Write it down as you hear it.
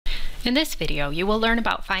In this video, you will learn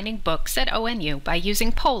about finding books at ONU by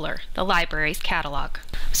using Polar, the library's catalog.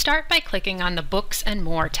 Start by clicking on the Books and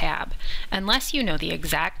More tab. Unless you know the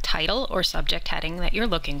exact title or subject heading that you're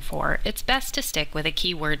looking for, it's best to stick with a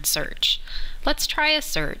keyword search. Let's try a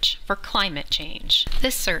search for climate change.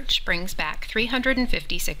 This search brings back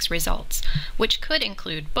 356 results, which could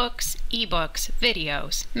include books, ebooks,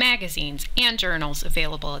 videos, magazines, and journals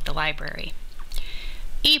available at the library.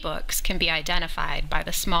 Ebooks can be identified by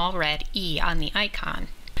the small red E on the icon.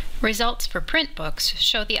 Results for print books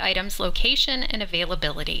show the item's location and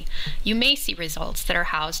availability. You may see results that are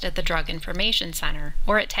housed at the Drug Information Center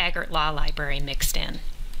or at Taggart Law Library mixed in.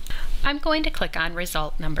 I'm going to click on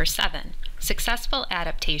result number 7, Successful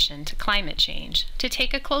Adaptation to Climate Change, to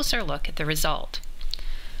take a closer look at the result.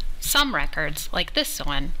 Some records, like this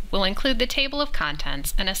one, will include the table of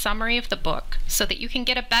contents and a summary of the book so that you can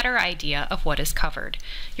get a better idea of what is covered.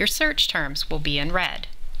 Your search terms will be in red.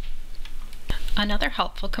 Another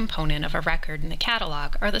helpful component of a record in the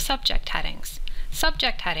catalog are the subject headings.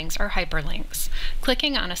 Subject headings are hyperlinks.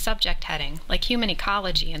 Clicking on a subject heading, like human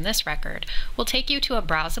ecology in this record, will take you to a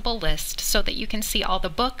browsable list so that you can see all the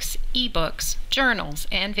books, ebooks, journals,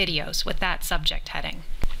 and videos with that subject heading.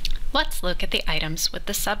 Let's look at the items with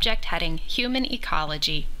the subject heading Human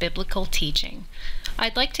Ecology, Biblical Teaching.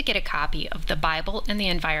 I'd like to get a copy of The Bible and the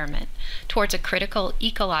Environment, Towards a Critical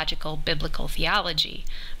Ecological Biblical Theology,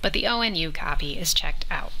 but the ONU copy is checked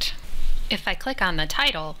out. If I click on the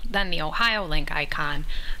title, then the Ohio link icon,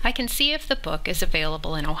 I can see if the book is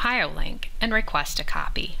available in Ohio link and request a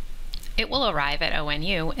copy. It will arrive at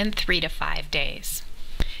ONU in 3 to 5 days.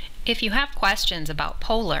 If you have questions about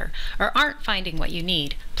Polar or aren't finding what you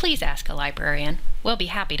need, please ask a librarian. We'll be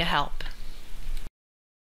happy to help.